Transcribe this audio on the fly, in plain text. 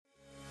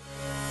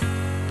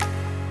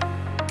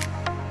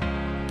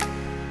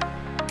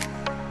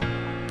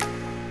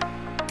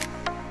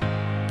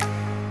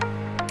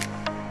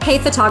Hey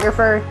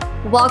photographer,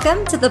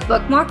 welcome to the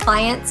Book More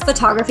Clients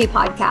Photography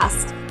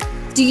Podcast.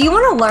 Do you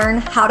want to learn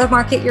how to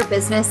market your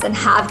business and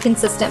have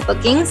consistent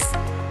bookings?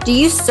 Do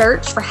you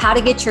search for how to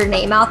get your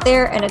name out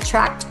there and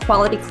attract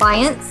quality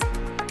clients?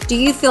 Do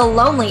you feel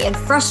lonely and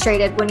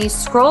frustrated when you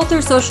scroll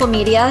through social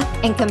media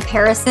and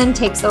comparison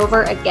takes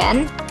over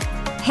again?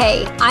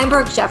 Hey, I'm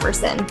Brooke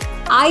Jefferson.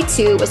 I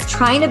too was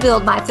trying to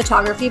build my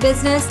photography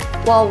business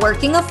while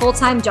working a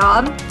full-time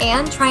job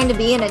and trying to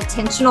be an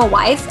intentional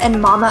wife and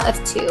mama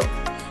of two.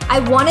 I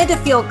wanted to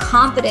feel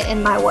confident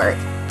in my work,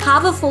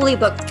 have a fully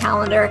booked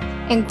calendar,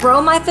 and grow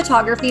my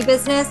photography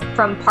business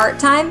from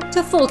part-time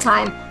to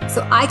full-time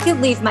so I could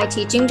leave my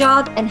teaching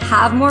job and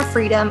have more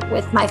freedom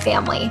with my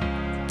family.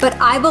 But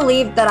I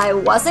believed that I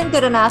wasn't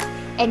good enough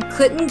and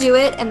couldn't do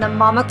it in the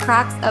mama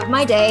cracks of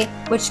my day,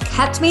 which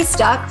kept me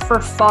stuck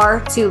for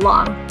far too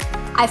long.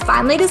 I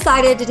finally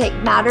decided to take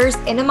matters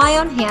into my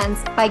own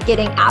hands by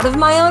getting out of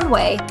my own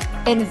way,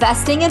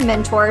 investing in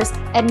mentors,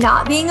 and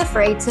not being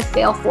afraid to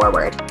fail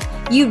forward.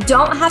 You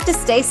don't have to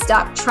stay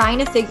stuck trying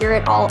to figure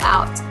it all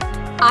out.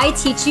 I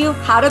teach you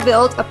how to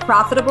build a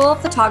profitable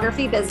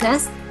photography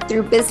business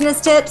through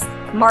business tips,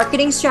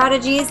 marketing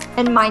strategies,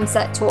 and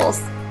mindset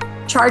tools.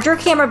 Charge your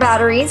camera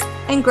batteries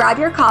and grab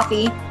your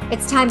coffee.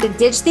 It's time to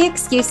ditch the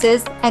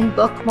excuses and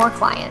book more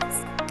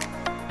clients.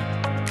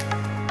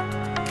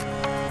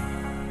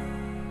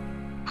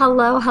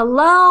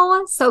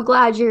 Hello. So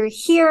glad you're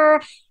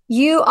here.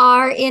 You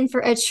are in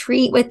for a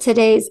treat with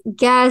today's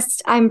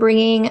guest. I'm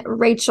bringing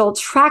Rachel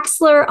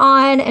Traxler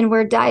on, and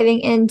we're diving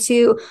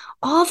into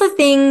all the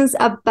things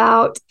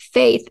about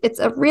faith. It's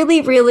a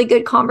really, really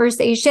good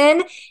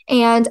conversation,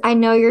 and I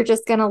know you're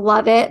just going to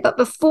love it. But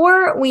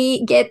before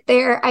we get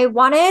there, I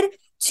wanted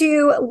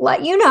to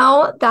let you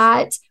know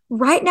that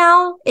right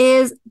now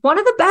is one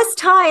of the best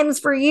times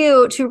for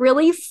you to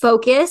really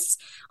focus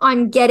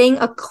on getting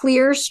a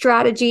clear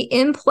strategy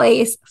in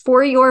place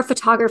for your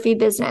photography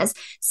business,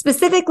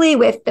 specifically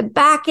with the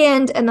back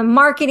end and the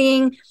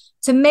marketing,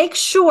 to make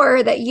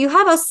sure that you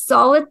have a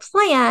solid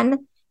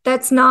plan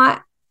that's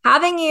not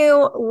having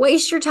you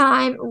waste your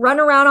time,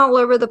 run around all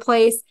over the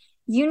place.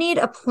 You need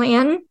a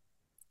plan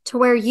to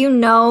where you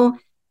know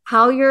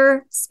how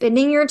you're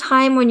spending your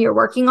time when you're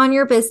working on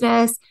your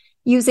business,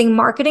 using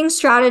marketing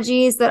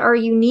strategies that are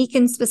unique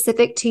and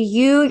specific to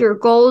you, your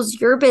goals,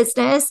 your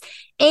business,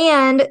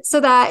 and so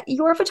that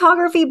your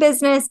photography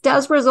business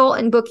does result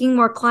in booking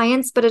more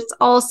clients, but it's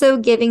also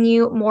giving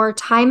you more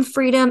time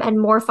freedom and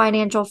more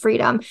financial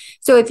freedom.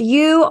 So if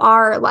you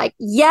are like,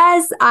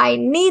 yes, I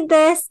need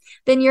this,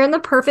 then you're in the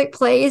perfect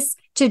place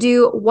to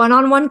do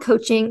one-on-one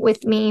coaching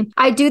with me.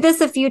 I do this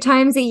a few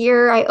times a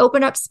year. I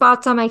open up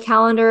spots on my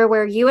calendar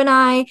where you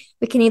and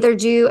we can either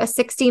do a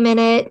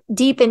 60-minute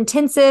deep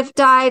intensive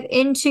dive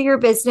into your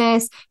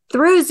business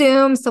through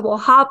Zoom. So we'll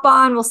hop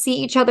on, we'll see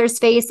each other's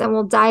face, and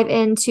we'll dive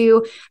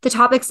into the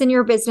topics in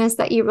your business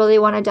that you really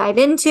want to dive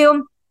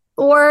into.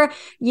 Or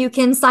you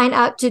can sign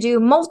up to do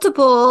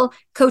multiple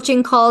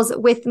coaching calls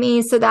with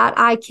me so that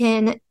I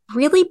can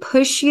really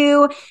push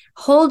you,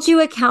 hold you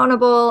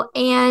accountable,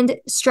 and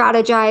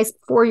strategize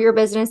for your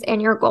business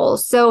and your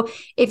goals. So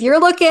if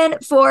you're looking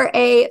for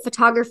a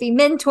photography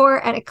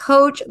mentor and a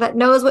coach that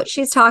knows what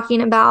she's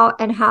talking about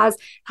and has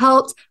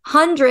helped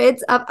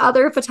hundreds of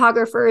other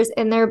photographers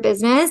in their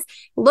business,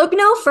 look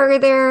no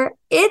further.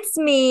 It's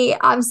me.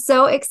 I'm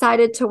so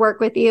excited to work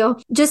with you.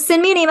 Just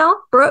send me an email,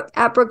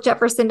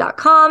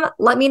 brooke@brookejefferson.com.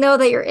 Let me know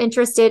that you're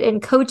interested in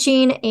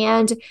coaching,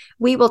 and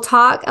we will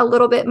talk a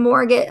little bit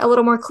more, get a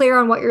little more clear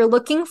on what you're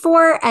looking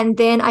for, and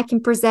then I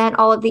can present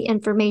all of the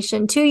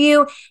information to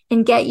you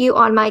and get you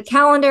on my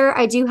calendar.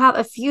 I do have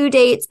a few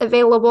dates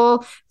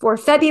available for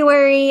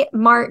February,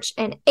 March,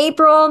 and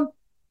April.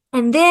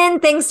 And then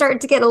things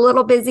start to get a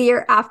little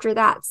busier after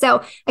that.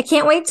 So I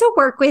can't wait to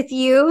work with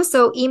you.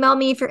 So email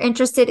me if you're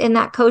interested in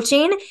that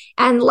coaching,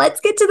 and let's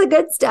get to the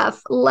good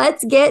stuff.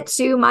 Let's get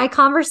to my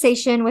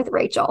conversation with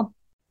Rachel.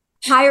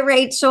 Hi,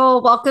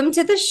 Rachel. Welcome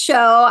to the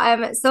show.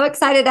 I'm so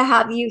excited to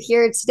have you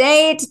here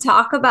today to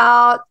talk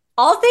about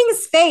all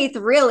things faith,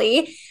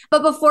 really.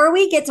 But before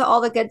we get to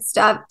all the good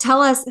stuff,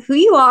 tell us who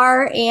you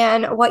are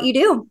and what you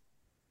do.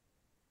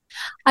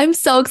 I'm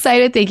so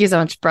excited. Thank you so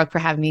much, Brooke, for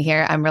having me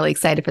here. I'm really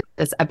excited for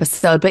this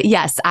episode. But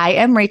yes, I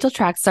am Rachel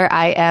Traxler.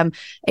 I am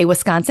a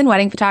Wisconsin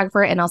wedding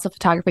photographer and also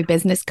photography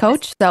business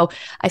coach. So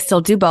I still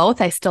do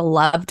both. I still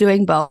love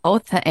doing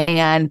both,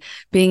 and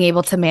being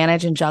able to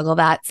manage and juggle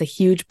that's a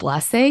huge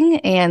blessing.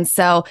 And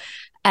so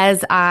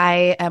as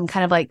I am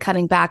kind of like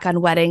cutting back on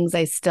weddings,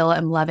 I still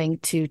am loving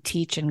to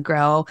teach and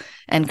grow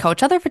and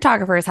coach other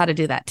photographers how to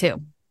do that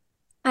too.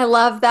 I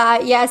love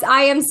that. Yes,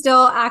 I am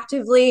still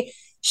actively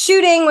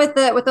shooting with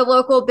the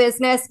local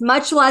business,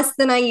 much less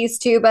than I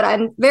used to, but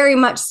I'm very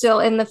much still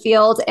in the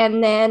field.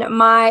 And then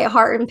my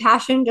heart and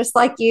passion, just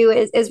like you,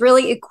 is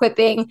really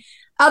equipping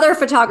other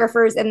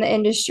photographers in the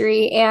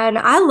industry. And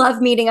I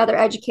love meeting other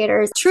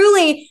educators.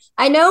 Truly,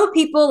 I know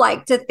people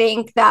like to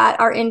think that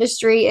our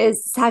industry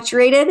is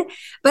saturated,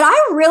 but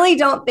I really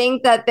don't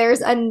think that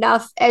there's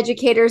enough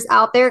educators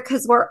out there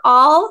because we're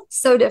all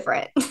so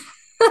different.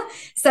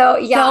 So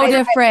yeah. So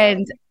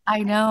different. I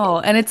know.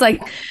 And it's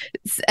like,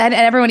 and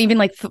everyone, even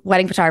like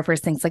wedding photographers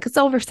thinks like it's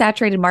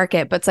oversaturated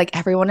market, but it's like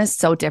everyone is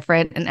so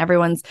different and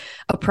everyone's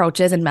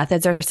approaches and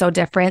methods are so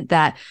different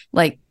that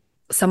like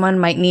someone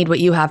might need what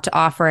you have to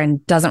offer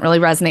and doesn't really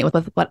resonate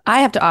with what I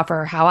have to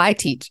offer or how I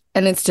teach.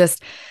 And it's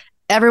just,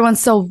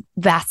 everyone's so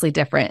vastly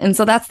different. And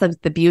so that's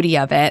the beauty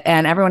of it.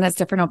 And everyone has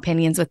different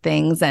opinions with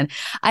things. And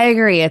I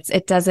agree. It's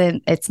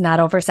not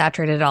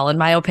oversaturated at all, in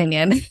my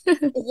opinion.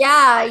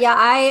 Yeah,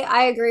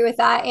 I agree with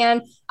that.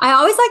 And I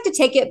always like to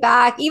take it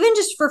back, even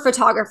just for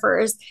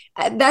photographers.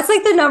 That's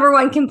like the number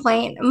one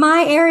complaint.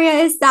 My area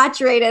is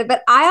saturated,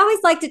 but I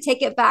always like to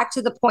take it back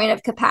to the point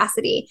of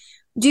capacity.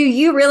 Do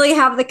you really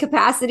have the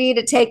capacity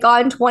to take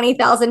on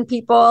 20,000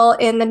 people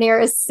in the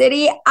nearest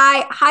city?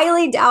 I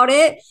highly doubt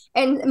it.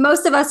 And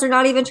most of us are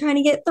not even trying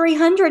to get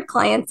 300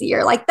 clients a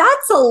year. Like,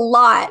 that's a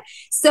lot.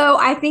 So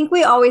I think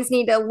we always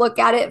need to look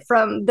at it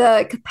from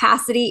the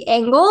capacity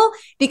angle,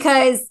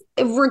 because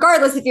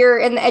regardless if you're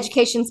in the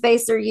education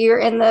space or you're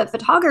in the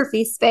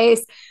photography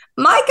space,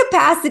 my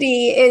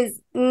capacity is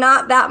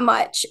not that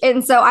much.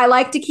 And so I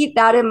like to keep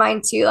that in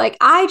mind too. Like,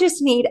 I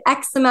just need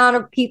X amount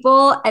of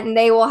people and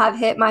they will have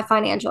hit my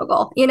financial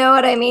goal. You know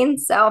what I mean?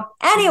 So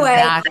anyway.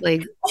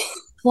 Exactly.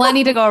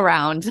 Plenty to go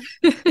around.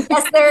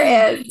 Yes,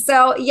 there is.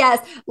 So yes,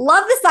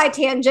 love the side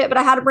tangent, but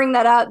I had to bring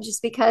that up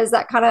just because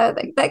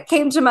that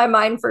came to my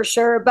mind for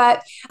sure.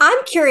 But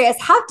I'm curious,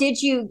 how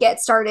did you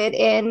get started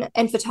in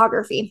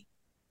photography?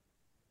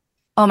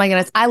 Oh my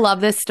goodness. I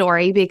love this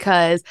story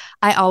because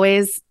I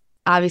always,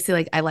 obviously,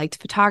 like I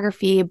liked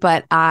photography,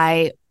 but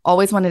I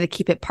always wanted to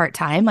keep it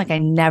part-time. Like I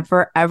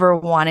never, ever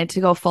wanted to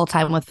go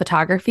full-time with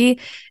photography.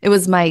 It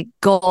was my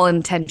goal and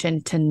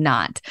intention to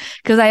not,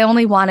 because I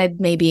only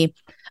wanted maybe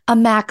a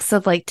max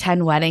of like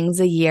 10 weddings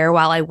a year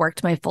while I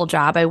worked my full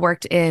job. I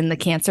worked in the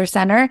cancer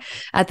center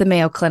at the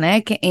Mayo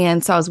Clinic.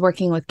 And so I was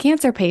working with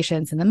cancer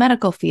patients in the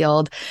medical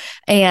field.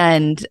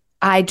 And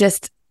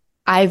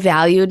I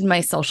valued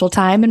my social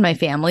time and my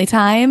family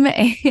time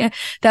at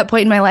that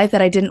point in my life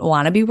that I didn't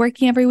want to be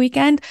working every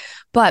weekend.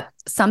 But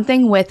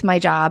something with my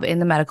job in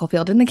the medical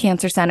field in the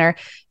cancer center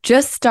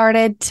just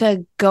started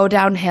to go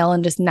downhill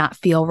and just not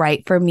feel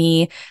right for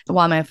me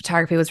while my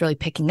photography was really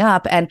picking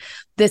up. And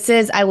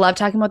I love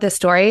talking about this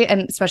story,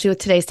 and especially with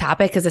today's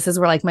topic, because this is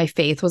where like my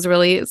faith was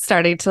really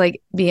starting to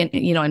like be,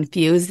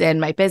 infused in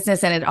my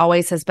business. And it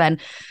always has been,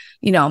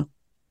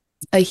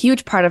 a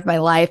huge part of my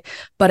life,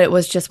 but it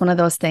was just one of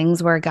those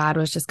things where God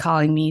was just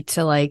calling me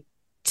to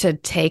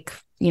take,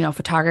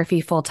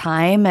 photography full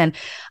time. And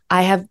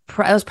it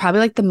was probably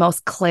like the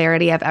most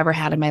clarity I've ever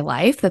had in my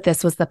life that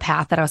this was the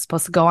path that I was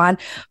supposed to go on,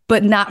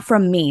 but not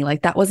from me.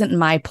 Like that wasn't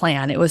my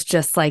plan. It was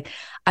just like,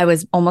 I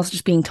was almost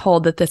just being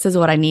told that this is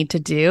what I need to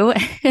do.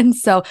 And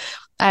so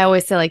I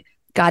always say like,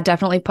 God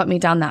definitely put me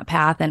down that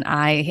path. And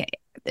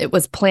it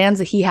was plans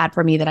that he had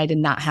for me that I did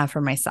not have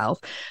for myself.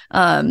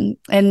 And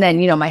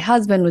then, my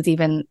husband was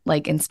even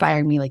like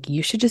inspiring me, like,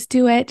 you should just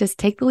do it. Just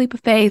take the leap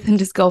of faith and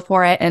just go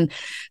for it. And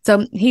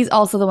so he's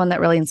also the one that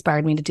really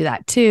inspired me to do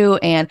that too.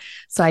 And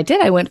so I did.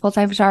 I went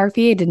full-time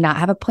photography. I did not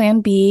have a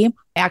plan B.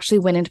 I actually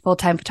went into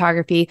full-time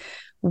photography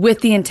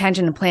with the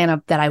intention and plan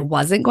of that I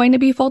wasn't going to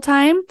be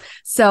full-time.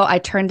 So I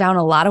turned down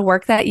a lot of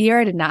work that year.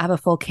 I did not have a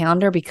full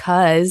calendar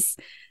because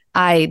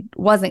I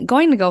wasn't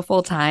going to go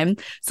full time.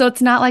 So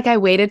it's not like I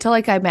waited till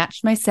like I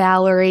matched my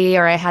salary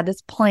or I had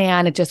this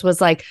plan. It just was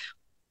like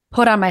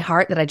put on my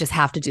heart that I just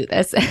have to do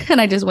this.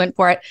 And I just went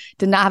for it.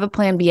 Did not have a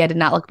plan B. I did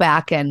not look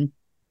back and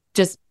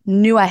just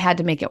knew I had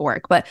to make it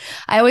work. But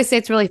I always say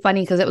it's really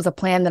funny because it was a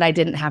plan that I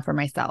didn't have for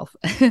myself.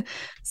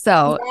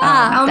 So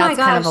that's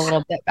kind of a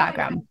little bit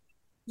background.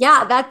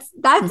 Yeah,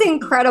 that's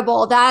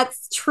incredible.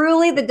 That's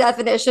truly the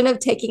definition of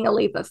taking a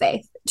leap of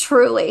faith.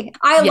 Truly.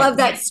 I love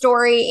that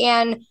story.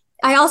 And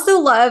I also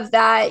love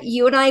that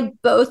you and I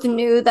both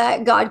knew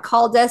that God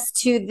called us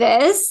to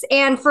this.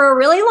 And for a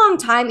really long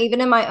time, even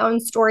in my own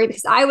story,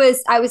 because I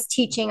was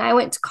teaching, I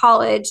went to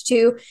college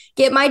to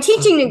get my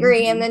teaching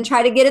degree and then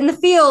try to get in the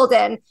field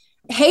and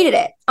hated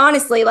it.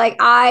 Honestly, like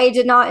I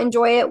did not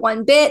enjoy it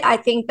one bit. I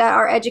think that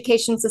our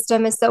education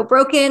system is so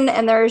broken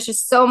and there's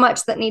just so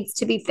much that needs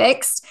to be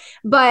fixed.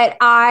 But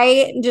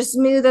I just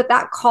knew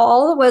that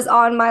call was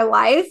on my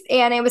life.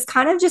 And it was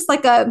kind of just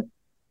like a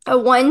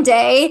one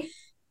day,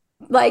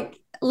 like,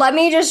 let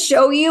me just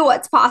show you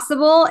what's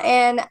possible.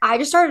 And I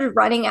just started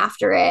running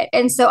after it.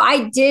 And so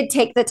I did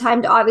take the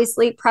time to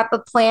obviously prep a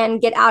plan,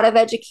 get out of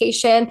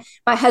education.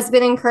 My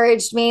husband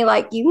encouraged me,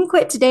 like, you can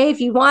quit today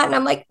if you want. And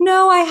I'm like,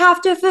 no, I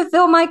have to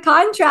fulfill my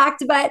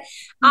contract. But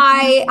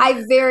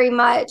I very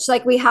much,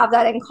 like, we have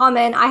that in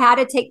common. I had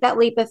to take that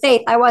leap of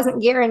faith. I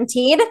wasn't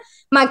guaranteed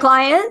my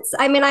clients.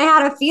 I mean, I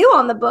had a few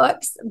on the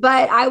books,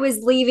 but I was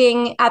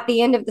leaving at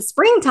the end of the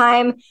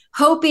springtime,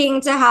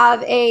 hoping to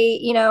have a,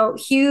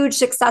 huge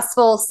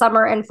successful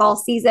summer and fall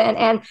season.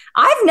 And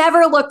I've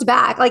never looked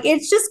back. Like,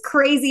 it's just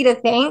crazy to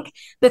think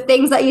the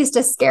things that used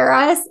to scare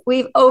us,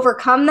 we've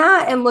overcome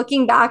that. And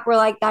looking back, we're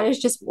like, that is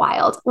just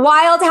wild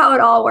how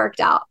it all worked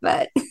out.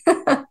 But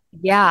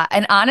yeah.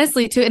 And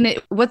honestly too,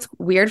 what's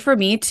weird for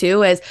me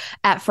too, is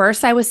at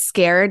first I was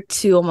scared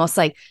to almost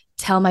like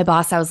tell my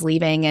boss I was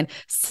leaving and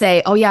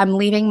say, oh yeah, I'm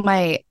leaving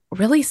my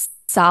really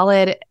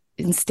solid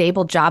and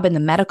stable job in the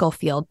medical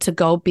field to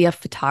go be a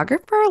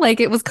photographer. Like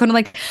it was kind of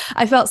like,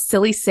 I felt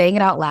silly saying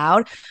it out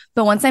loud.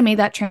 But once I made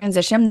that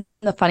transition,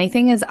 the funny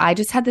thing is I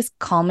just had this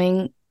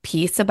calming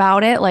peace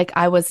about it. Like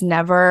I was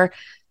never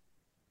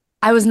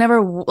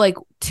like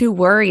too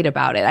worried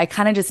about it. I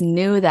kind of just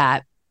knew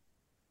that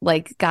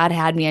like God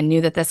had me. I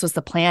knew that this was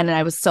the plan, and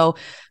I was so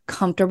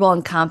comfortable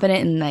and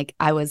confident, and like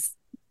I was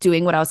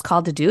doing what I was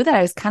called to do, that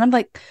I was kind of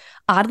like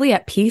oddly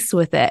at peace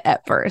with it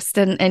at first.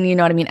 And you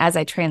know what I mean? As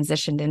I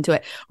transitioned into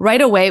it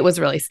right away, it was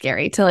really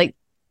scary to like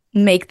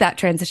make that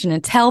transition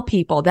and tell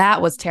people.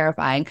 That was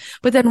terrifying.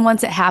 But then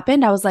once it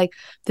happened, I was like,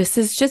 this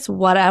is just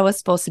what I was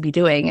supposed to be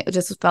doing. It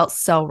just felt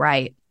so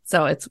right.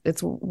 So it's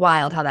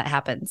wild how that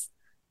happens.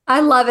 I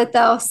love it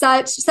though.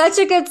 Such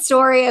a good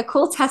story, a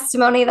cool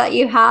testimony that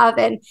you have,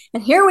 and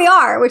here we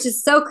are, which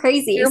is so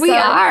crazy. Here we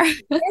are. Here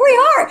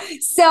we are.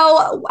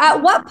 So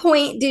at what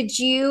point did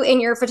you in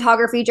your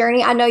photography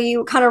journey, I know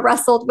you kind of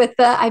wrestled with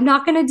the I'm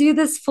not going to do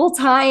this full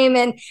time,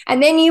 and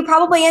then you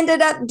probably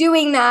ended up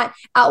doing that.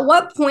 At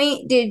what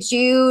point did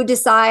you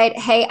decide,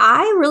 hey,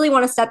 I really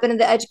want to step into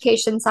the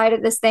education side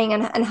of this thing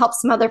and help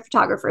some other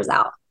photographers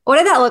out? What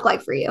did that look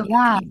like for you?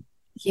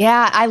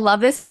 Yeah, I love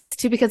this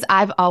too, because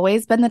I've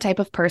always been the type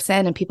of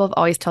person, and people have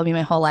always told me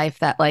my whole life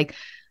that like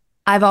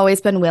I've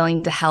always been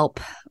willing to help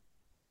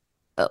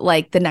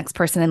like the next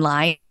person in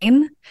line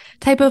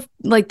type of,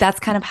 like that's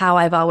kind of how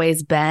I've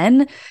always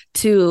been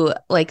to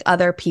like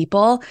other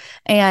people.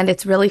 And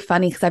it's really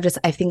funny because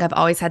I think I've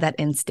always had that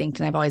instinct,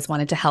 and I've always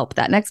wanted to help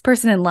that next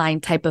person in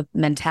line type of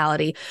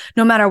mentality,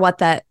 no matter what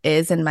that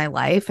is in my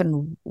life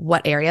and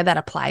what area that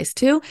applies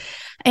to.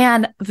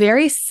 And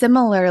very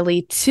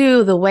similarly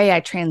to the way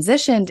I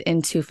transitioned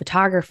into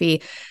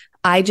photography,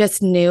 I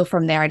just knew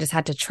from there, I just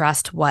had to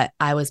trust what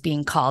I was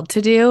being called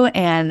to do.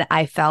 And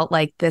I felt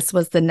like this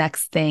was the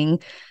next thing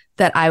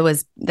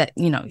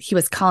he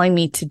was calling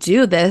me to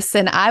do this.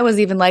 And I was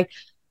even like,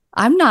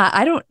 I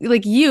don't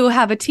like, you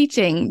have a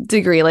teaching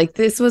degree. Like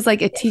this was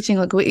like a teaching,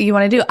 like what you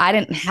want to do. I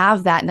didn't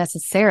have that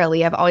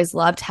necessarily. I've always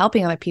loved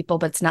helping other people,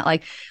 but it's not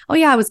like, oh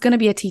yeah, I was going to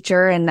be a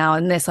teacher and now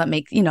in this, it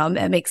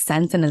makes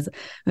sense and is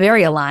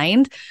very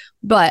aligned.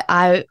 But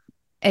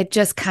it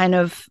just kind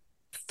of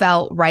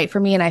felt right for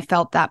me. And I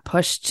felt that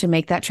push to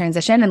make that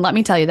transition. And let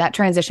me tell you, that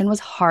transition was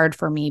hard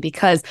for me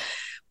because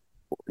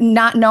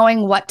not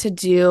knowing what to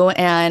do,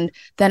 and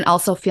then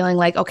also feeling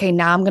like, okay,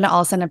 now I'm going to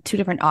all of a sudden have two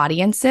different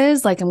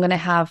audiences. Like I'm going to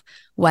have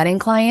wedding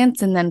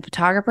clients and then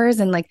photographers.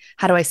 And like,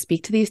 how do I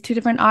speak to these two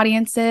different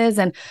audiences?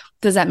 And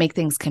does that make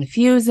things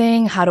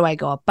confusing? How do I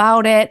go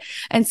about it?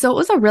 And so it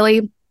was a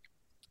really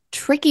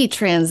tricky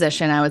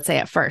transition, I would say,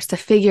 at first to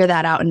figure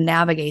that out and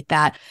navigate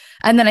that.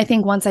 And then I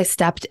think once I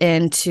stepped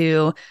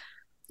into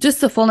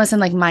just the fullness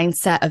and like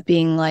mindset of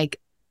being like,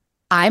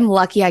 I'm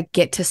lucky I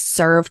get to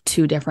serve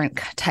two different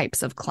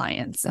types of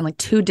clients and like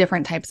two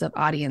different types of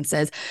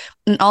audiences.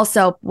 And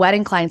also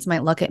wedding clients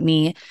might look at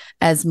me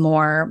as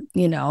more,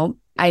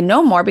 I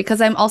know more because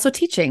I'm also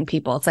teaching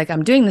people. It's like,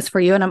 I'm doing this for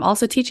you and I'm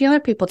also teaching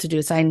other people to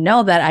do. So I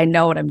know that I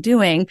know what I'm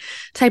doing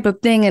type of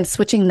thing, and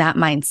switching that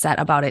mindset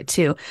about it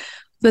too.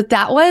 But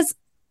that was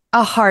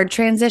a hard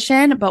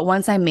transition. But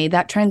once I made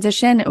that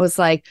transition, it was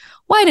like,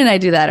 why didn't I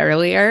do that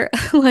earlier?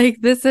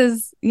 Like this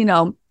is,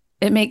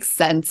 it makes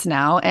sense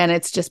now. And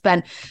it's just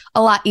been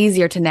a lot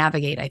easier to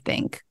navigate, I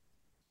think.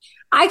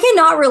 I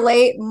cannot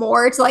relate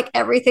more to like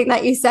everything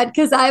that you said,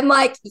 because I'm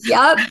like,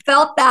 yep,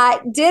 felt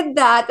that, did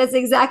that. That's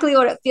exactly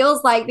what it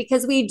feels like,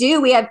 because we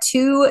have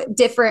two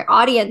different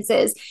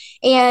audiences.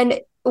 And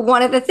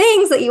one of the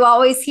things that you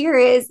always hear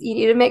is you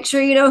need to make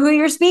sure you know who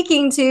you're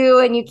speaking to,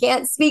 and you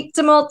can't speak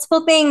to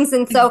multiple things.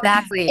 And so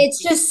exactly.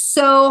 It's just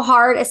so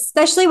hard,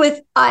 especially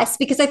with us,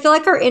 because I feel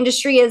like our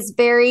industry is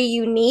very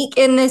unique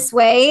in this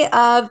way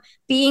of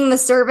being the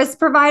service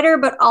provider,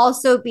 but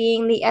also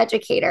being the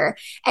educator.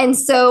 And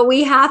so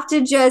we have to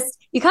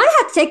you kind of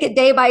have to take it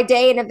day by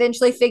day and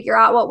eventually figure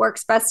out what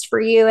works best for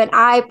you. And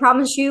I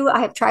promise you, I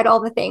have tried all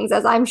the things,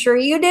 as I'm sure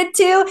you did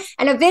too.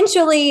 And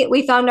eventually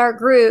we found our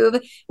groove,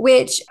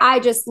 which I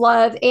just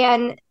love.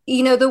 And,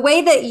 the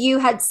way that you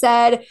had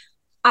said,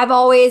 I've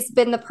always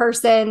been the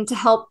person to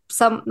help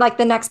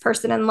the next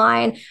person in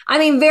line. I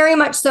mean, very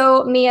much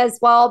so me as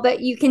well,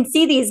 but you can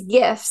see these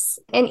gifts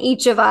in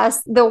each of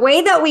us, the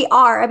way that we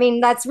are. I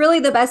mean, that's really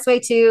the best way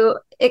to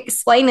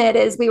explain it,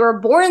 is we were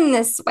born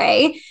this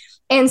way.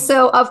 And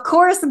so of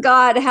course,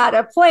 God had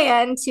a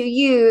plan to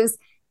use,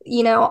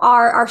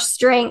 our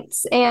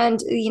strengths and,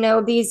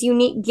 these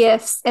unique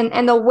gifts,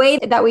 and the way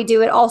that we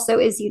do it also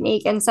is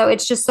unique. And so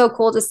it's just so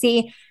cool to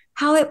see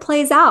how it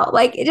plays out.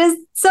 Like, it is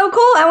so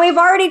cool. And we've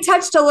already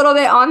touched a little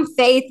bit on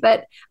faith,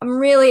 but I'm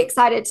really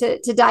excited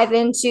to dive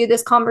into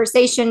this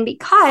conversation,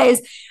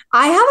 because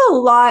I have a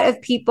lot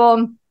of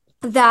people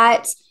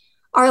that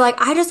are like,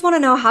 I just want to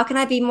know, how can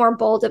I be more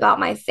bold about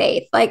my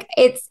faith? Like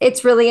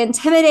it's really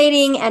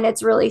intimidating and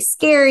it's really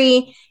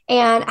scary.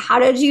 And how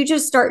did you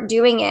just start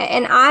doing it?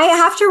 And I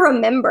have to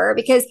remember,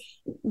 because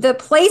the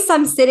place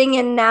I'm sitting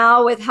in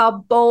now with how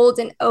bold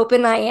and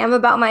open I am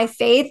about my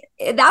faith,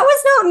 that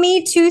was not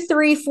me 2,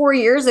 3, 4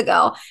 years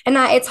ago. And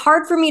it's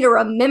hard for me to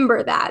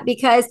remember that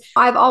because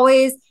I've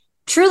always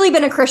truly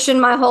been a Christian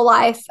my whole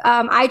life.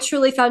 I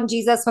truly found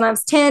Jesus when I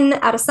was 10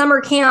 at a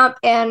summer camp,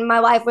 and my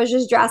life was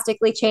just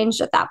drastically changed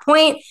at that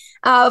point.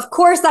 Of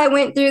course, I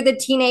went through the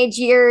teenage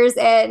years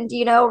and,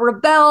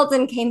 rebelled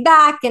and came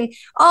back and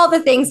all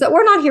the things, but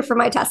we're not here for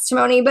my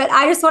testimony. But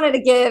I just wanted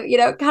to give,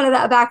 kind of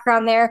that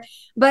background there.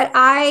 But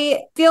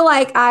I feel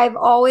like I've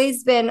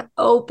always been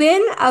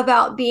open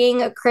about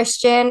being a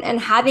Christian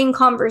and having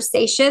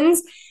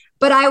conversations,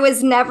 but I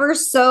was never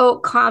so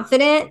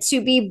confident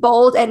to be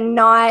bold and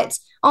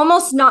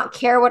almost not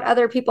care what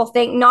other people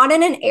think, not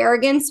in an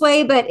arrogance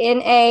way, but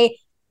in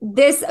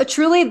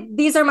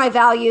these are my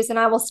values and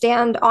I will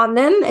stand on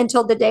them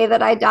until the day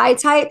that I die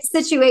type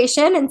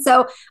situation. And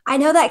so I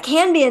know that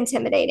can be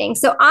intimidating.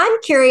 So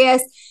I'm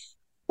curious,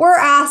 we're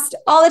asked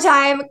all the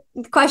time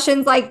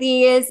questions like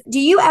these. Do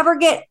you ever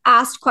get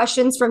asked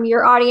questions from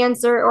your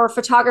audience or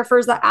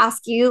photographers that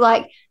ask you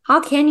like,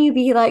 how can you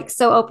be like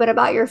so open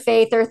about your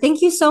faith? Or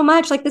thank you so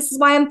much. Like, this is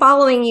why I'm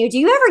following you. Do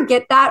you ever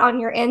get that on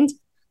your end?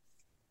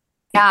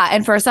 Yeah.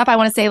 And first off, I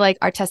want to say like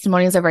our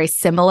testimonials are very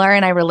similar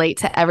and I relate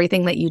to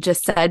everything that you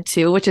just said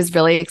too, which is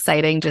really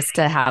exciting just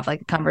to have like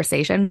a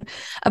conversation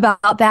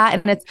about that.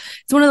 And it's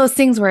one of those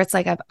things where it's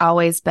like, I've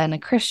always been a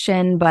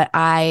Christian, but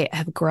I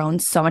have grown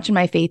so much in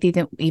my faith,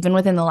 even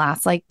within the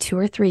last like 2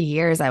 or 3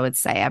 years, I would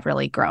say I've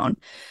really grown.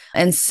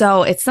 And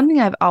so it's something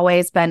I've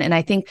always been. And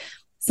I think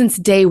since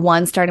day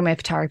one, starting my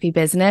photography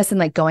business and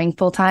like going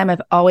full time,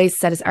 I've always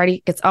said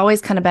it's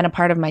always kind of been a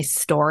part of my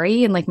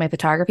story and like my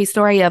photography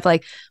story of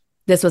like,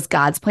 this was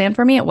God's plan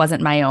for me. It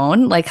wasn't my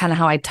own, like kind of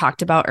how I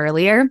talked about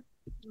earlier.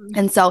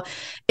 And so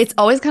it's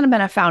always kind of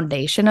been a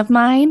foundation of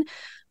mine.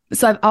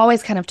 So I've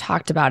always kind of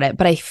talked about it,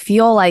 but I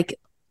feel like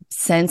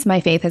since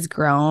my faith has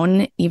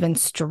grown even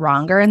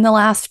stronger in the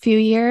last few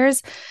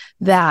years,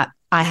 that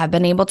I have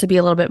been able to be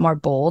a little bit more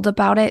bold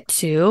about it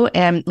too.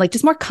 And like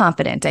just more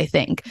confident, I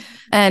think.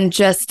 And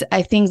just,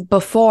 I think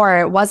before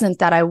it wasn't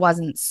that I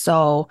wasn't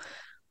so,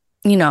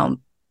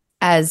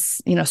 as,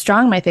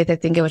 strong in my faith. I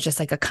think it was just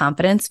like a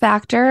confidence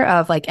factor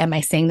of like, am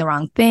I saying the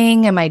wrong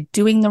thing? Am I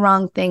doing the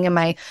wrong thing? Am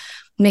I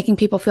making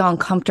people feel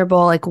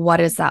uncomfortable? Like, what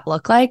does that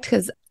look like?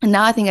 Because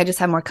now I think I just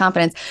have more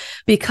confidence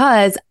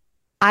because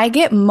I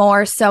get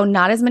more so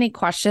not as many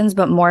questions,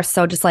 but more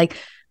so just like,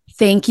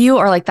 thank you,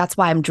 or like, that's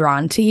why I'm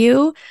drawn to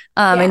you.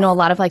 I know a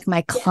lot of like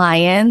my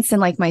clients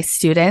and like my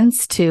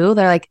students too.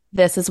 They're like,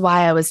 this is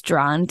why I was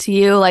drawn to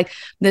you. Like,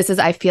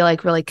 I feel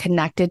like really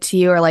connected to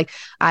you, or like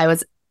I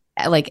was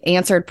like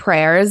answered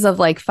prayers of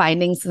like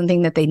finding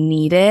something that they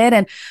needed.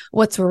 And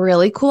what's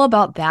really cool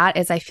about that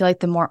is I feel like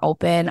the more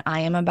open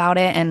I am about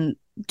it and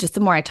just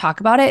the more I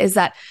talk about it is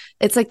that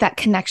it's like that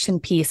connection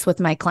piece with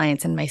my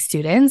clients and my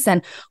students,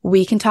 and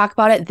we can talk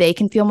about it. They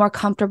can feel more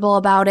comfortable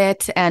about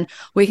it, and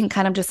we can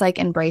kind of just like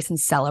embrace and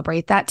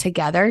celebrate that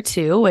together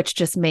too, which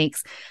just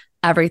makes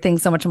everything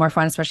so much more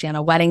fun, especially on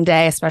a wedding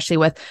day, especially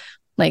with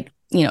like,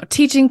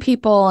 teaching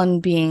people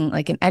and being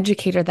like an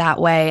educator that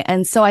way.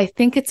 And so I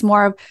think it's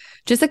more of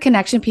just a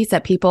connection piece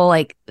that people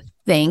like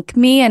thank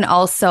me and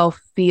also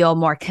feel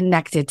more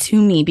connected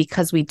to me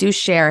because we do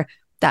share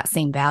that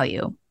same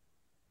value.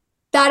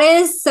 That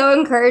is so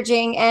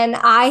encouraging. And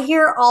I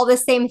hear all the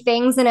same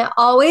things. And it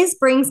always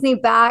brings me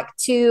back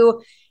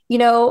to,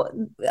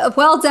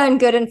 well done,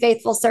 good and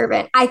faithful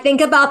servant. I think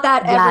about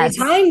that every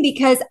time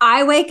because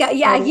I wake up.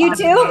 Yeah, you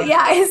too.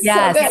 Yeah, it's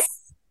so good.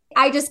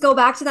 I just go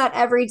back to that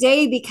every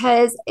day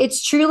because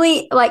it's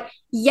truly like,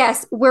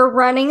 yes, we're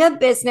running a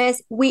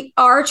business. We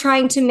are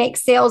trying to make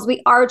sales.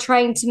 We are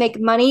trying to make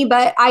money.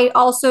 But I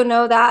also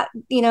know that,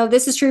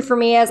 this is true for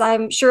me, as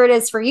I'm sure it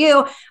is for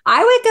you.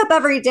 I wake up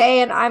every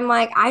day and I'm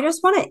like, I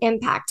just want to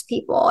impact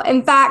people.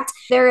 In fact,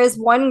 there is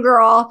one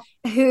girl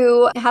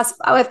who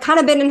I've kind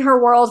of been in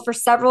her world for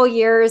several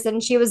years,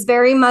 and she was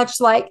very much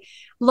like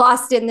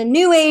lost in the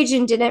new age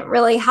and didn't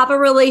really have a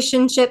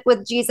relationship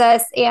with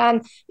Jesus.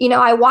 And,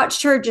 I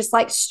watched her just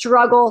like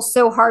struggle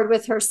so hard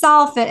with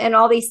herself and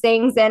all these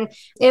things. And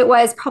it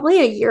was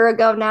probably a year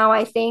ago now,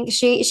 I think.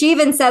 She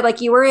even said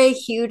like, you were a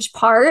huge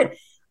part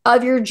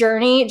of your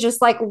journey,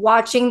 just like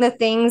watching the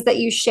things that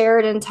you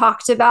shared and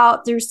talked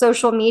about through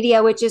social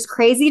media, which is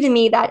crazy to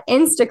me that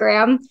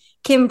Instagram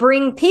can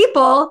bring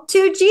people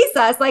to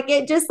Jesus. Like,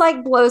 it just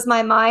like blows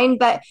my mind.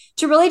 But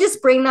to really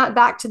just bring that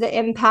back to the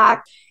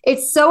impact,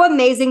 it's so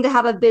amazing to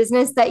have a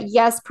business that,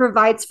 yes,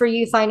 provides for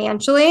you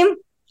financially,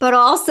 but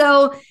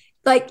also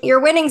like you're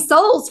winning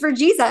souls for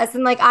Jesus.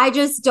 And like, I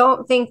just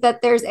don't think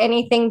that there's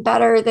anything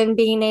better than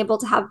being able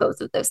to have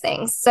both of those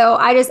things. So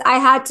I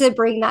had to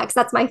bring that because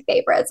that's my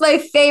favorite. It's my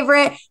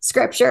favorite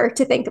scripture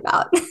to think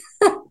about.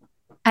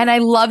 And I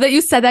love that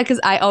you said that because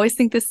I always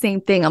think the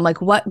same thing. I'm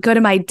like, what good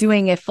am I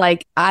doing if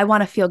like I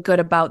want to feel good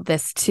about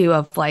this too,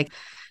 of like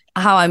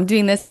how I'm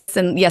doing this.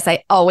 And yes,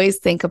 I always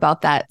think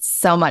about that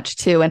so much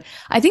too. And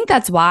I think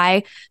that's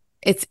why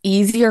it's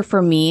easier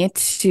for me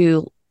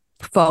to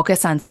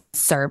focus on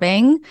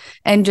serving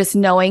and just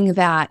knowing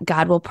that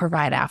God will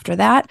provide after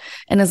that.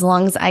 And as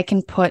long as I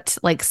can put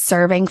like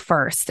serving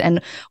first,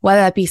 and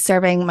whether that be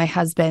serving my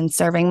husband,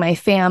 serving my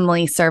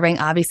family, serving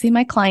obviously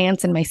my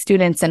clients and my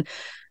students, and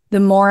the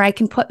more I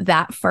can put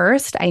that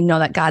first, I know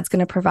that God's going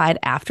to provide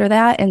after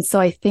that. And so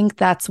I think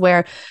that's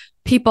where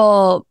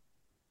people,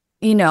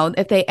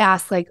 if they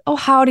ask like, oh,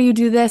 how do you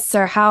do this?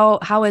 Or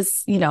how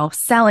is,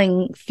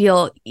 selling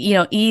feel,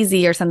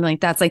 easy or something like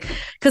that. It's like,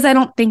 because I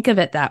don't think of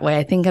it that way.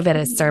 I think of it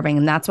as serving.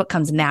 And that's what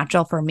comes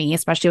natural for me,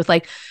 especially with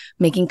like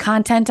making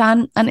content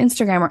on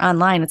Instagram or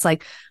online. It's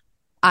like,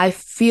 I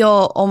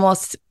feel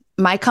almost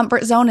my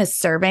comfort zone is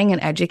serving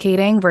and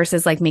educating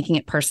versus like making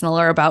it personal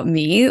or about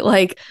me.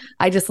 Like,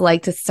 I just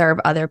like to serve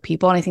other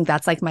people. And I think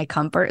that's like my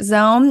comfort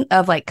zone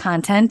of like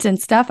content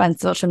and stuff on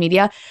social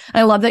media.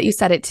 And I love that you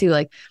said it too.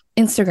 Like,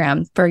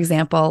 Instagram, for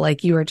example,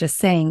 like you were just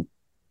saying,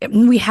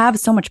 we have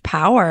so much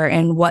power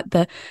in what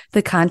the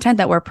content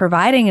that we're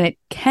providing, and it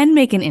can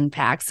make an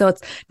impact. So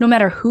it's no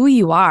matter who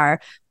you are.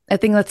 I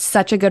think that's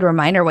such a good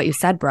reminder what you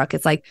said, Brooke.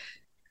 It's like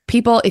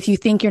people, if you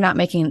think you're not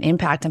making an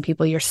impact on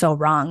people, you're so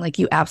wrong. Like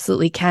you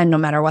absolutely can, no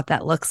matter what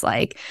that looks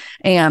like.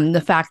 And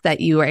the fact that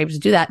you are able to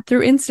do that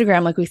through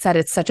Instagram, like we said,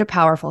 it's such a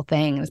powerful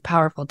thing. And it's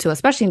powerful too,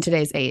 especially in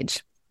today's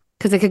age,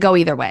 because it could go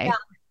either way.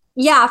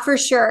 Yeah, for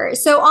sure.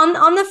 So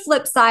on the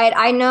flip side,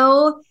 I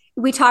know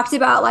we talked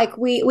about like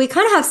we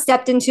kind of have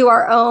stepped into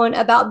our own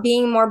about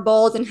being more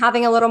bold and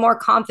having a little more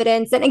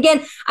confidence. And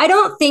again, I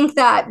don't think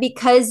that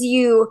because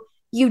you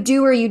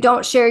do or you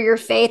don't share your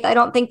faith, I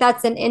don't think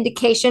that's an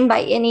indication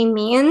by any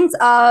means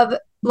of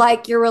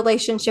like your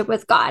relationship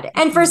with God.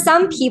 And for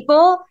some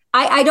people,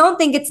 I don't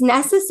think it's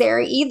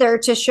necessary either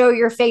to show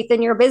your faith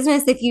in your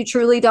business if you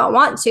truly don't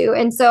want to.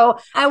 And so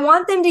I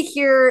want them to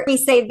hear me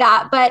say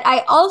that. But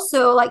I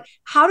also like,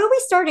 how do we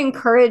start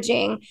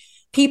encouraging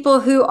people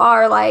who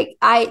are like,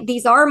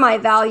 these are my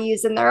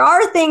values and there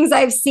are things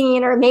I've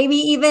seen, or maybe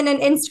even an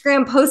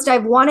Instagram post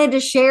I've wanted to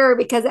share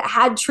because it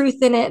had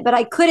truth in it, but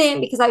I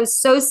couldn't because I was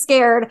so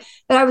scared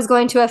that I was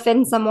going to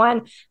offend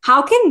someone.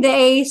 How can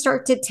they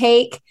start to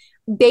take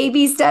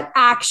baby step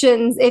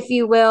actions, if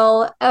you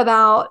will,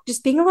 about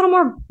just being a little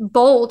more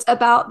bold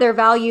about their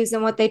values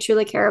and what they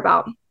truly care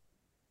about?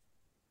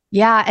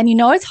 Yeah. And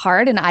it's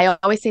hard. And I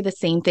always say the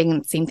same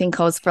thing. Same thing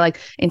goes for like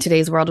in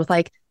today's world with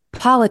like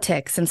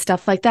politics and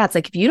stuff like that. It's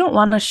like, if you don't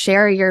want to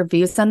share your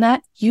views on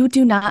that, you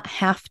do not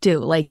have to.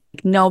 Like,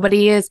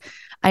 nobody is.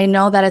 I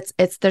know that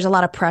there's a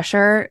lot of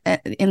pressure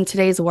in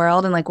today's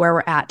world and like where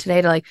we're at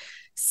today to like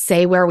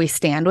say where we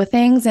stand with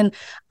things. And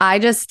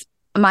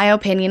my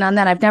opinion on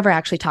that, I've never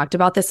actually talked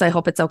about this, so I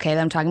hope it's okay that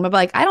I'm talking about, but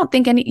like, I don't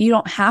think you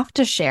don't have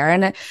to share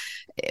and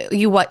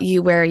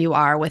where you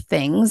are with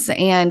things.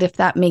 And if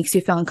that makes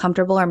you feel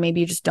uncomfortable, or maybe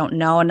you just don't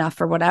know enough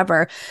or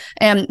whatever.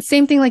 And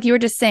same thing, like you were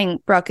just saying,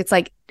 Brooke, it's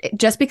like,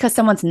 just because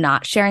someone's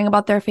not sharing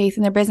about their faith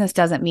in their business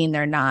doesn't mean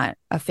they're not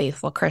a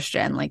faithful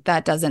Christian. Like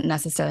that doesn't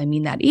necessarily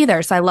mean that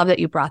either. So I love that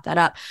you brought that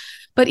up.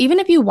 But even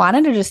if you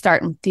wanted to just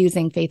start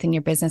infusing faith in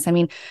your business, I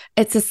mean,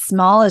 it's as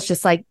small as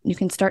just like, you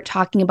can start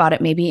talking about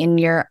it maybe in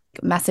your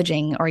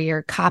messaging or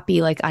your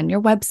copy, like on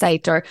your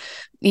website, or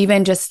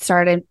even just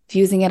start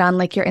infusing it on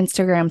like your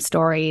Instagram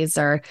stories,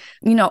 or,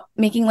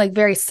 making like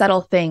very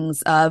subtle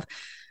things of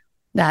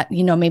that,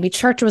 maybe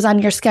church was on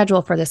your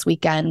schedule for this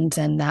weekend,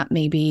 and that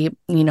maybe,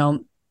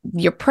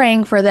 you're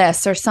praying for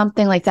this or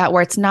something like that,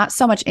 where it's not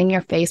so much in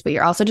your face, but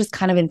you're also just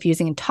kind of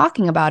infusing and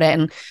talking about it.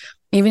 And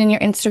even in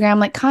your Instagram,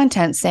 like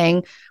content,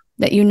 saying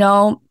that,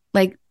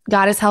 like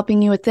God is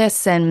helping you with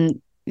this,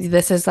 and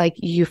this is like,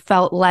 you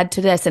felt led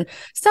to this and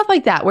stuff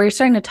like that, where you're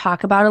starting to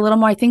talk about it a little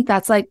more. I think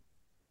that's like,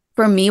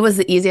 for me, was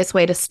the easiest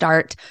way to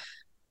start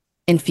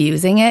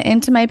infusing it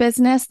into my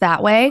business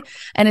that way.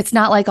 And it's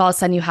not like all of a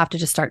sudden you have to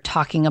just start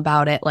talking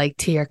about it like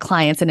to your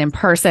clients and in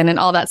person and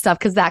all that stuff,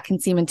 because that can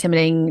seem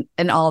intimidating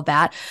and all of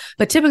that.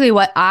 But typically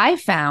what I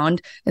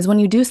found is when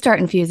you do start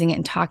infusing it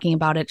and talking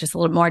about it just a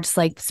little more, just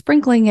like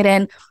sprinkling it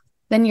in,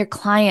 then your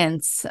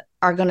clients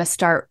are going to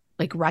start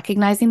like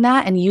recognizing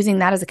that and using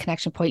that as a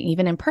connection point,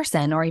 even in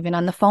person or even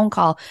on the phone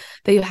call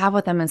that you have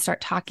with them, and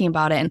start talking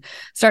about it and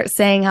start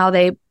saying how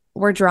they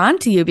were drawn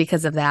to you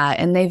because of that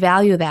and they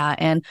value that.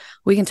 And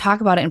we can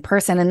talk about it in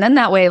person. And then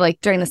that way,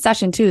 like during the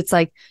session too, it's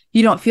like,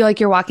 you don't feel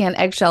like you're walking on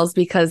eggshells,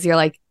 because you're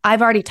like,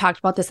 I've already talked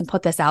about this and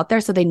put this out there,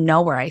 so they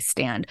know where I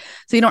stand.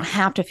 So you don't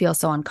have to feel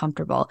so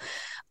uncomfortable.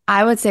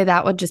 I would say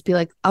that would just be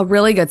like a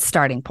really good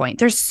starting point.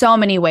 There's so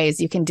many ways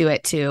you can do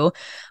it too.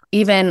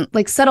 Even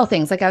like subtle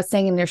things, like I was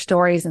saying in your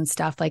stories and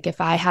stuff, like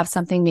if I have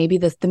something, maybe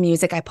the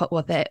music I put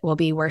with it will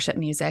be worship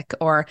music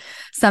or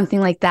something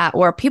like that,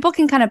 where people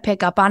can kind of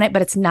pick up on it,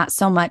 but it's not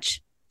so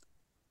much,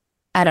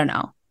 I don't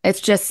know.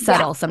 It's just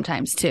subtle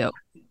sometimes too.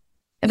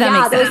 If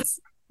that makes sense.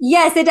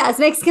 Yes, it does.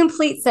 Makes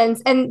complete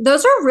sense. And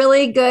those are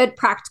really good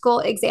practical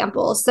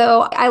examples.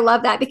 So I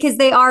love that, because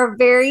they are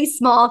very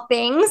small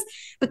things,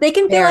 but they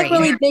can feel like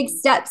really big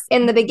steps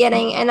in the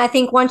beginning. And I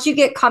think once you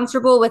get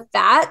comfortable with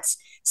that,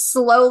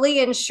 slowly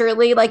and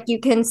surely, like you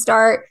can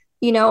start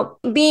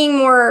being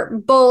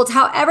more bold,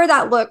 however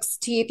that looks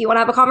to you. If you want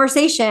to have a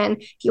conversation,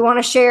 if you want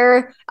to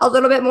share a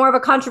little bit more of a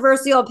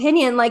controversial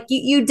opinion, like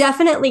you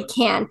definitely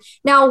can.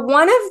 Now,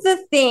 one of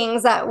the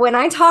things that when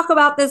I talk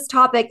about this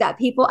topic that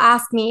people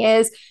ask me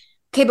is,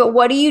 okay, but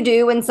what do you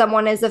do when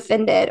someone is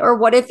offended? Or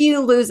what if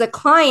you lose a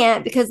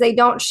client because they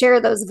don't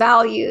share those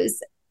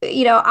values?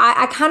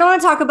 I kind of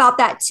want to talk about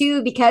that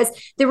too, because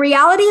the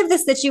reality of the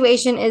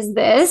situation is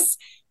this.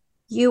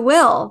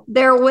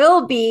 There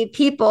will be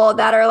people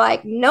that are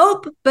like,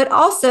 nope, but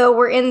also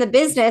we're in the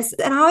business.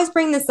 And I always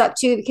bring this up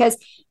too, because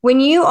when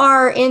you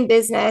are in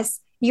business,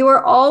 you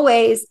are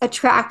always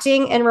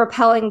attracting and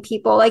repelling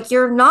people. Like,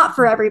 you're not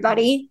for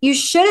everybody. You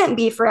shouldn't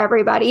be for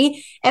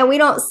everybody. And we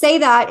don't say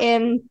that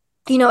in,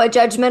 a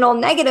judgmental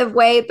negative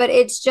way, but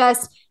it's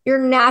just, you're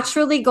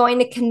naturally going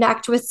to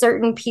connect with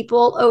certain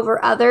people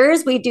over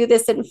others. We do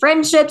this in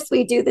friendships.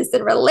 We do this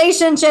in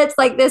relationships.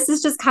 Like, this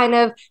is just kind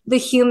of the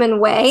human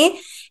way.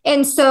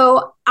 And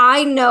so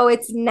I know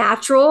it's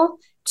natural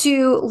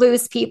to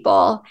lose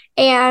people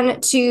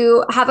and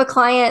to have a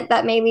client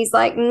that maybe is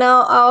like,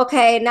 no,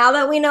 okay, now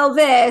that we know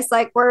this,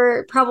 like,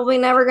 we're probably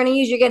never going to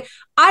use you again.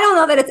 I don't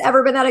know that it's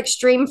ever been that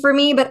extreme for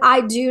me, but I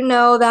do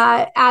know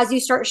that as you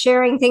start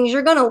sharing things,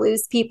 you're going to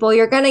lose people.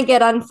 You're going to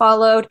get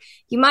unfollowed.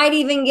 You might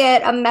even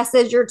get a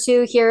message or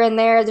two here and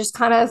there, just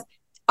kind of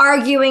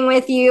arguing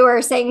with you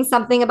or saying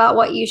something about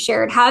what you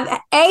shared. Have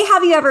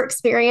you ever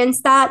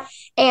experienced that?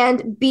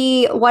 And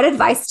B, what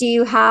advice do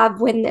you have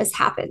when this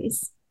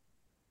happens?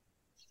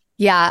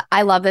 Yeah,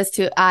 I love this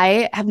too.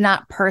 I have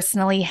not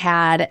personally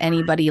had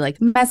anybody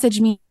like message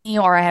me,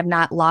 or I have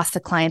not lost a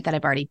client that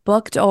I've already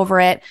booked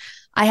over it.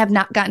 I have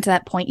not gotten to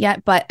that point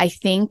yet, but I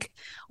think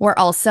we're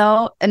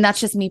also, and that's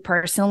just me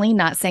personally,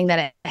 not saying that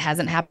it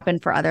hasn't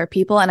happened for other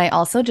people. And I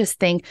also just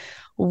think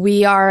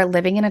we are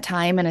living in a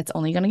time, and it's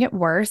only going to get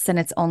worse, and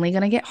it's only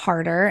going to get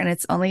harder, and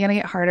it's only going to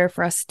get harder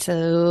for us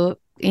to,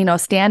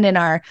 stand in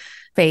our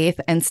faith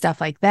and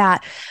stuff like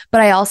that. But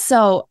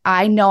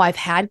I know I've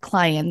had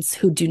clients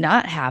who do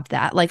not have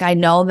that. Like, I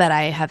know that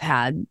I have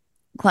had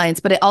clients,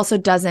 but it also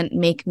doesn't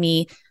make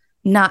me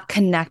not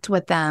connect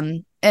with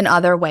them in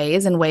other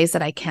ways, in ways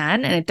that I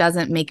can. And it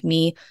doesn't make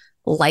me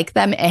like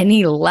them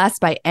any less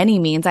by any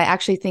means. I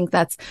actually think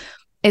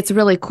it's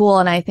really cool.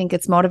 And I think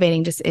it's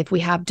motivating, just if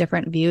we have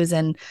different views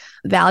and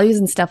values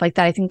and stuff like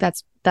that. I think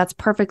that's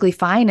perfectly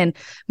fine. And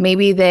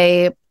maybe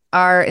they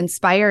are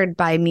inspired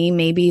by me.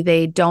 Maybe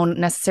they don't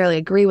necessarily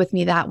agree with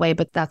me that way,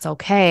 but that's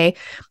okay.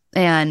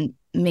 And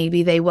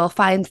maybe they will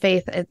find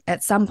faith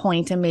at some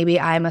point, and maybe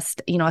I'm a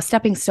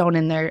stepping stone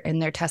in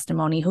their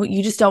testimony. Who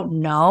you just don't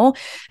know.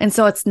 And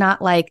so it's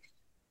not like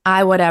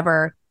I would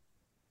ever,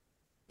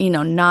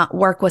 not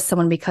work with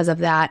someone because of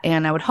that.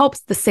 And I would hope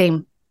the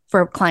same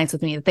for clients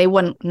with me, that they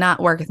wouldn't not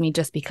work with me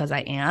just because I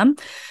am.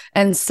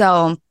 And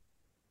so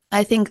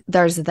I think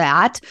there's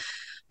that.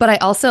 But I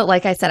also,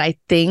 like I said, I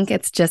think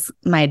it's just,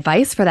 my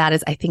advice for that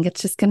is, I think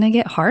it's just going to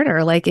get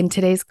harder, like in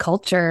today's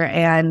culture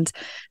and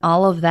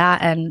all of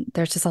that. And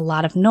there's just a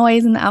lot of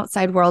noise in the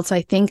outside world. So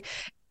I think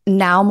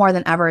now more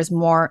than ever is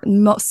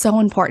so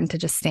important to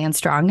just stand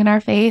strong in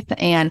our faith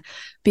and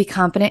be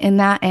confident in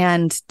that.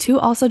 And to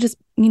also just,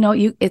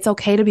 it's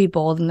okay to be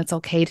bold, and it's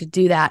okay to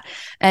do that.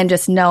 And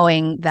just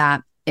knowing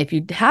that if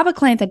you have a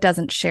client that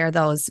doesn't share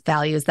those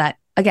values, that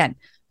again,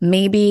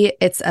 maybe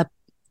it's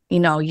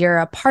you're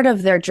a part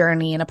of their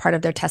journey and a part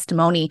of their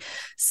testimony.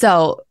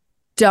 So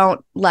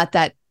don't let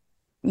that,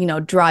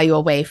 draw you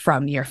away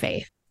from your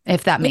faith,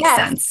 if that makes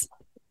sense.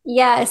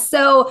 Yes.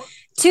 So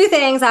 2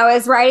 things. I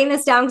was writing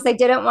this down because I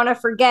didn't want to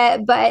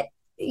forget, but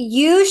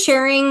you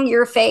sharing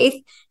your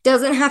faith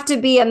doesn't have to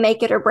be a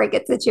make it or break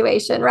it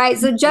situation, right?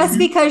 So just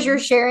because you're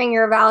sharing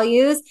your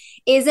values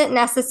isn't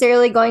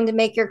necessarily going to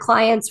make your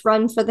clients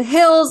run for the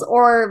hills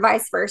or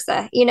vice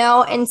versa,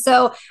 And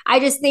so I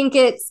just think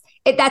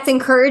that's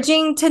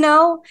encouraging to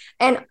know,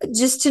 and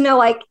just to know,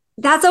 like,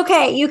 that's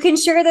okay. You can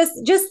share this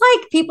just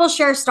like people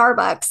share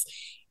Starbucks.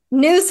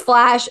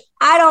 Newsflash,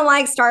 I don't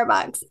like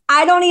Starbucks.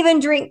 I don't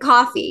even drink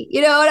coffee.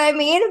 You know what I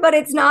mean? But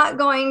it's not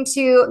going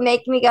to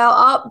make me go,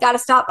 oh, got to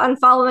stop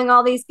unfollowing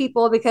all these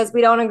people because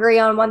we don't agree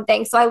on one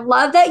thing. So I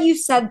love that you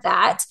said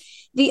that.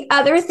 The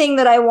other thing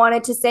that I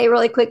wanted to say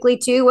really quickly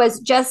too was,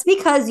 just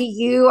because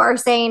you are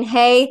saying,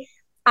 hey,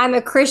 I'm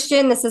a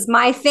Christian, this is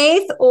my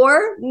faith,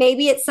 or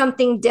maybe it's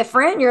something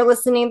different. You're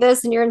listening to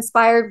this and you're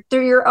inspired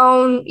through your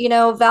own,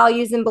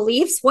 values and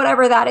beliefs,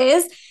 whatever that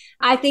is.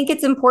 I think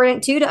it's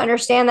important too to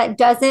understand that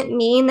doesn't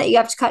mean that you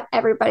have to cut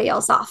everybody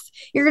else off.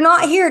 You're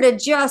not here to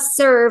just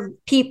serve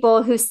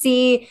people who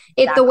see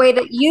it the way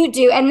that you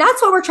do. And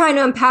that's what we're trying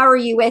to empower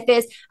you with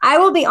is, I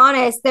will be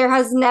honest, there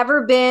has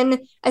never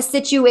been a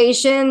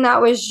situation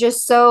that was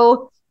just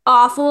so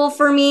awful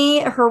for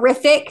me,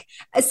 horrific,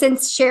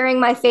 since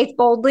sharing my faith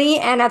boldly.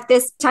 And at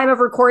this time of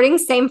recording,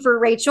 same for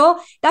Rachel.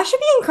 That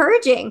should be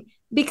encouraging.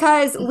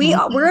 because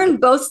we're in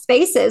both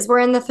spaces. We're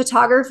in the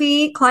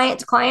photography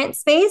client to client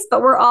space,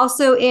 but we're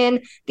also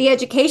in the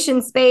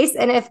education space.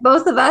 And if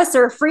both of us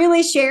are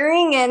freely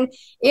sharing and,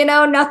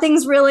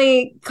 nothing's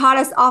really caught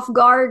us off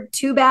guard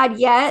too bad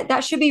yet,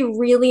 that should be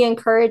really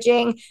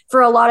encouraging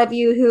for a lot of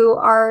you who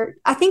are,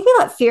 I think we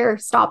let fear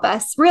stop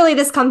us. Really,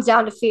 this comes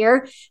down to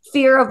fear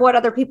of what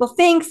other people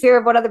think, fear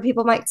of what other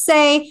people might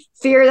say,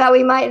 fear that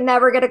we might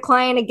never get a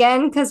client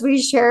again because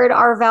we shared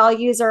our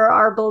values or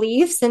our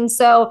beliefs. And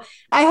so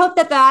I hope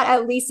that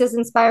at least is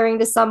inspiring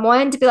to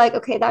someone to be like,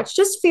 okay, that's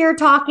just fear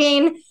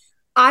talking.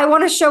 I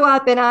want to show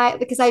up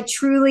because I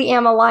truly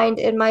am aligned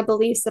in my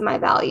beliefs and my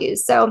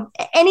values. So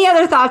any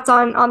other thoughts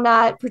on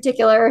that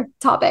particular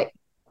topic?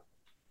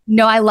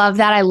 No, I love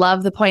that. I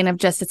love the point of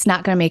just, it's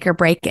not going to make or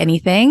break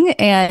anything.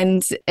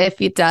 And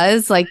if it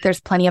does, there's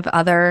plenty of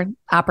other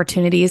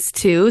opportunities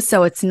too.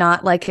 So it's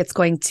not like it's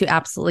going to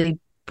absolutely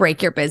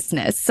break your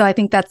business. So I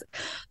think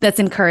that's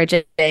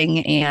encouraging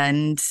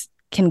and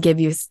can give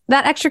you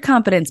that extra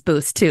confidence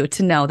boost too,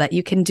 to know that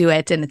you can do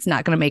it and it's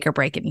not going to make or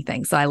break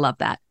anything. So I love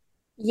that.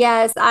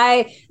 Yes,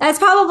 that's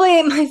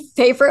probably my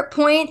favorite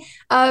point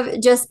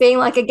of just being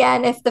like,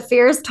 again, if the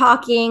fear is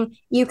talking,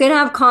 you can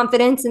have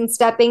confidence in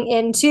stepping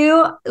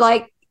into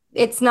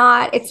it's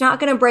not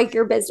going to break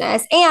your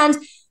business. And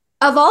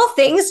of all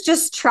things,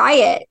 just try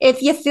it.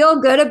 If you feel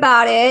good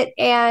about it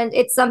and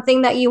it's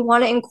something that you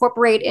want to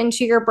incorporate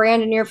into your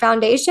brand and your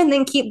foundation,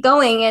 then keep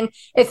going. And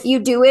if you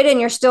do it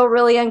and you're still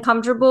really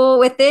uncomfortable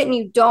with it and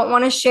you don't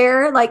want to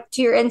share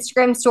to your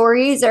Instagram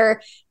stories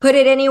or put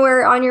it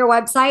anywhere on your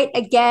website,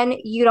 again,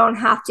 you don't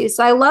have to.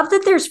 So I love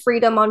that there's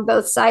freedom on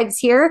both sides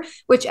here,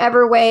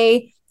 whichever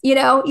way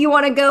you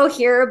want to go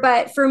here.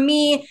 But for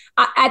me,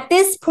 at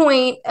this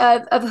point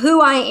of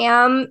who I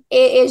am,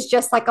 it is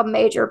just like a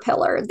major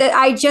pillar that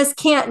I just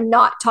can't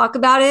not talk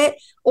about it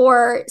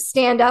or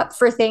stand up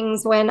for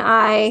things when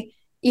I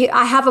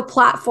have a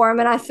platform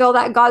and I feel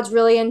that God's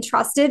really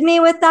entrusted me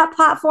with that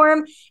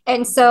platform.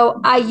 And so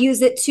I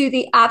use it to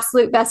the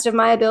absolute best of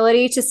my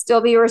ability to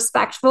still be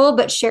respectful,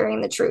 but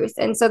sharing the truth.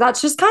 And so that's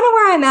just kind of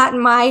where I'm at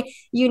in my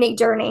unique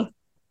journey.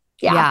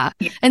 Yeah.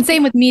 And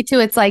same with me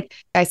too. It's like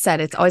I said,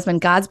 it's always been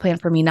God's plan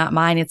for me, not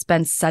mine. It's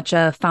been such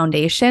a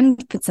foundation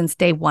since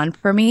day one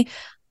for me.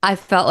 I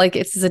felt like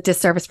it's a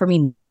disservice for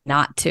me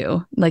not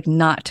to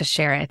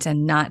share it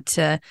and not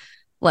to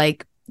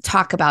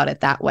talk about it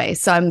that way.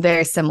 So I'm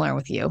very similar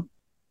with you.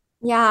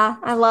 Yeah,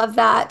 I love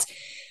that.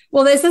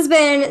 Well, this has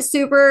been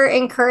super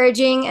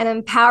encouraging and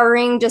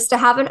empowering just to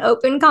have an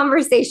open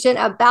conversation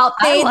about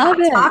faith,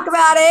 talk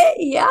about it.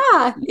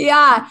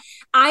 Yeah.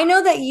 I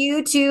know that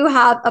you too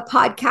have a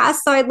podcast,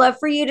 so I'd love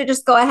for you to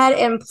just go ahead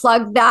and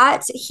plug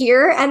that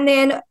here and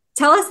then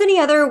tell us any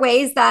other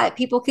ways that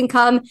people can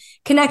come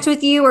connect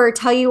with you or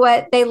tell you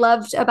what they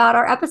loved about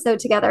our episode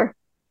together.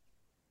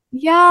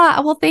 Yeah.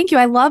 Well, thank you.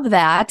 I love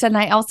that. And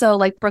I also,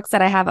 like Brooke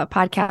said, I have a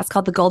podcast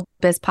called the Gold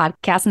Biz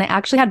Podcast. And I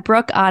actually had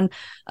Brooke on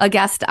a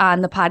guest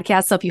on the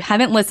podcast. So if you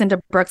haven't listened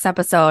to Brooke's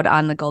episode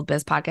on the Gold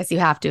Biz Podcast, you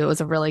have to. It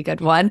was a really good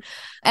one.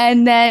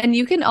 And then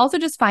you can also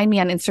just find me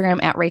on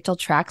Instagram at Rachel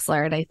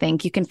Traxler. And I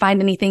think you can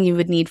find anything you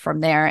would need from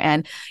there.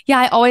 And yeah,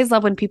 I always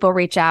love when people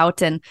reach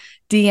out and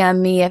DM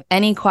me if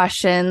any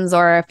questions,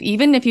 or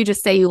even if you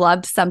just say you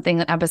loved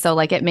something, an episode,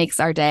 it makes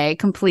our day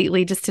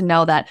completely, just to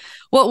know that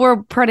what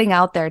we're putting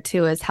out there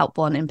too is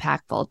helpful and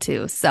impactful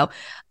too. So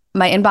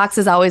my inbox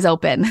is always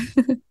open.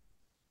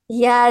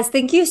 Yes,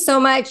 thank you so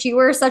much. You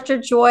were such a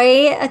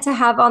joy to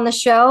have on the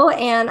show,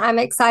 and I'm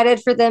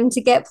excited for them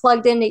to get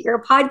plugged into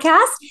your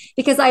podcast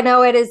because I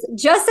know it is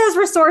just as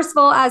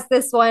resourceful as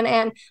this one.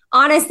 And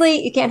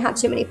honestly, you can't have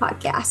too many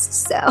podcasts.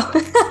 So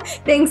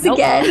thanks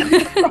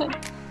again.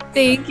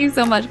 Thank you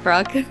so much,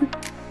 Brooke.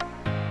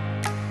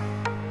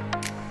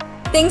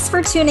 Thanks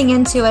for tuning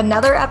into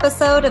another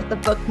episode of the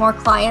Book More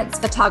Clients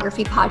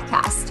Photography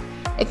Podcast.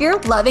 If you're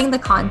loving the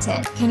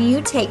content, can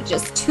you take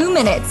just 2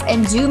 minutes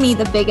and do me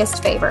the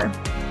biggest favor?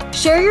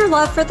 Share your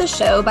love for the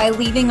show by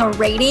leaving a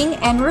rating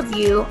and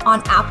review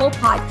on Apple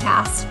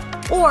Podcasts,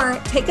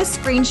 or take a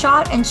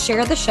screenshot and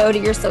share the show to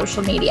your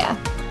social media.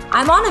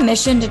 I'm on a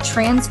mission to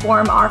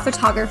transform our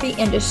photography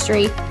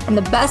industry, and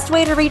the best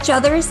way to reach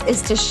others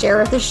is to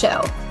share the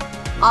show.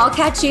 I'll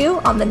catch you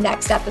on the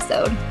next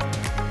episode.